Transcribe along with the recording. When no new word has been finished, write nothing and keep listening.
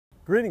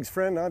Greetings,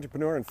 friend,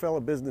 entrepreneur, and fellow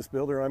business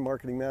builder. I'm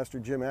Marketing Master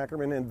Jim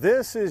Ackerman, and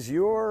this is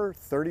your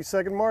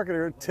 30-second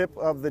marketer tip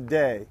of the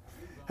day.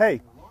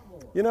 Hey,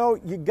 you know,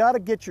 you got to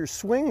get your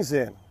swings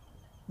in.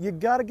 You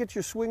got to get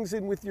your swings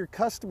in with your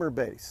customer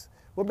base.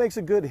 What makes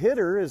a good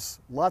hitter is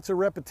lots of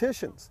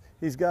repetitions.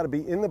 He's got to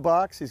be in the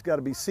box, he's got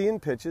to be seeing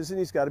pitches, and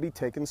he's got to be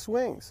taking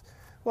swings.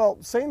 Well,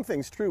 same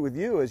thing's true with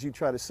you as you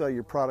try to sell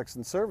your products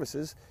and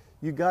services.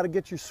 You got to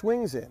get your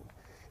swings in.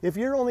 If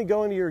you're only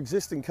going to your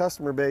existing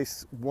customer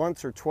base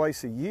once or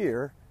twice a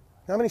year,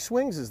 how many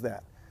swings is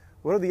that?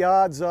 What are the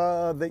odds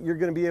that you're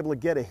going to be able to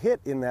get a hit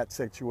in that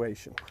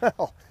situation?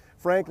 Well,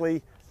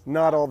 frankly,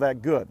 not all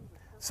that good.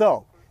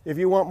 So, if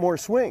you want more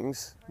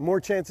swings,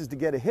 more chances to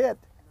get a hit,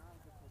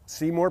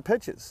 see more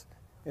pitches.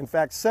 In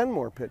fact, send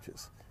more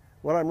pitches.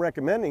 What I'm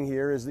recommending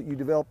here is that you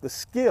develop the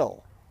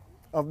skill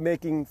of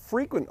making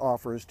frequent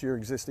offers to your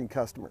existing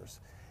customers.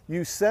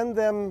 You send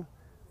them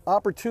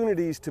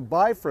opportunities to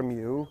buy from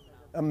you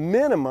a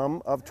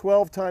minimum of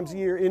 12 times a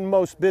year in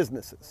most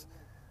businesses.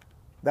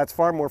 That's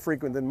far more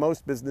frequent than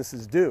most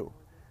businesses do.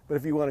 But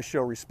if you want to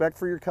show respect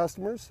for your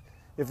customers,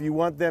 if you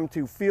want them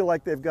to feel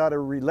like they've got a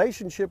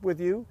relationship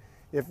with you,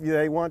 if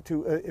you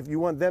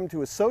want them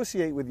to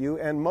associate with you,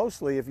 and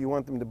mostly if you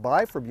want them to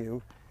buy from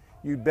you,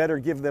 you'd better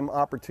give them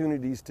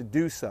opportunities to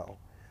do so.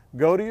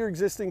 Go to your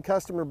existing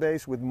customer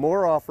base with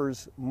more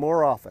offers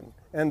more often.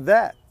 And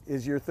that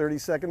is your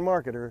 30-second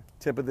marketer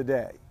tip of the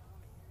day.